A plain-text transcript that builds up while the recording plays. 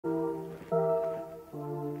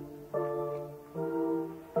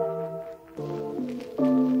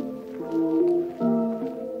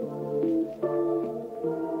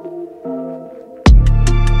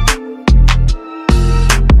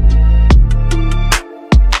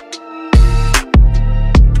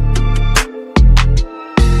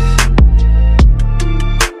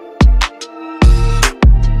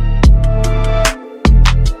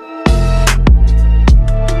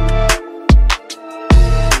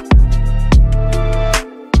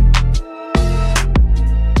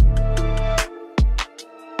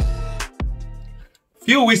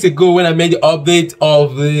few weeks ago when I made the update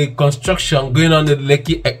of the construction going on the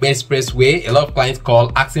Lekki Epe Expressway, a lot of clients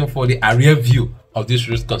called asking for the Ariel view of this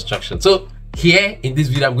road construction. So here in this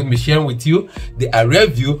video, I'm going to be sharing with you the Ariel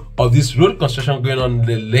view of this road construction going on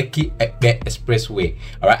the Lekki Epe Expressway.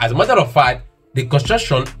 All right. As a matter of fact, the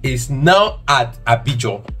construction is now at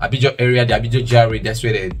Abidjan area, the Abidjan GRA. That's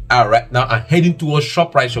where they are right now. I'm heading towards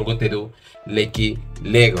ShopRite Songotedo, Lekki,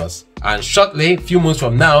 Lagos. And shortly, a few months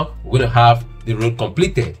from now, we're going to have the road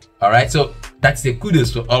completed. All right. So that's the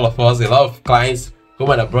kudos to all of us. A lot of clients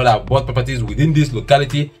home and abroad have bought properties within this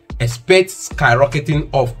locality. Expect skyrocketing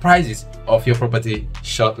of prices of your property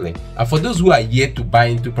shortly. And for those who are yet to buy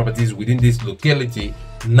into properties within this locality,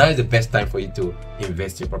 now is the best time for you to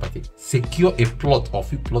invest in property. Secure a plot or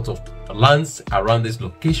few plots of lands around this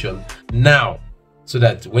location now, so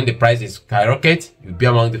that when the prices skyrocket, you'll be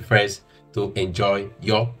among the first to enjoy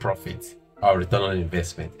your profit or return on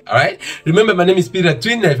investment. All right. Remember, my name is Peter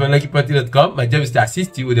Twinnet from LekkiProperty.com. My job is to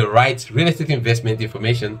assist you with the right real estate investment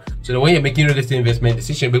information, so that when you're making real estate investment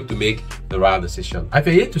decision, you'll be able to make the right decision. If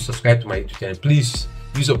you're yet to subscribe to my YouTube channel, please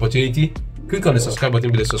use the opportunity. Click on the subscribe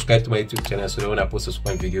button below, subscribe to my YouTube channel, so that when I post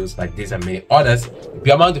subsequent videos like this and many others, you'll be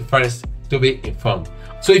among the first to be informed.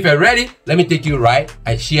 So if you're ready, let me take you right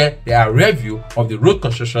and share the review of the road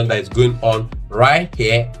construction that is going on right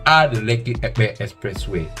here at the Lekki Epe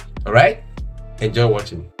Expressway. All right, enjoy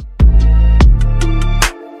watching.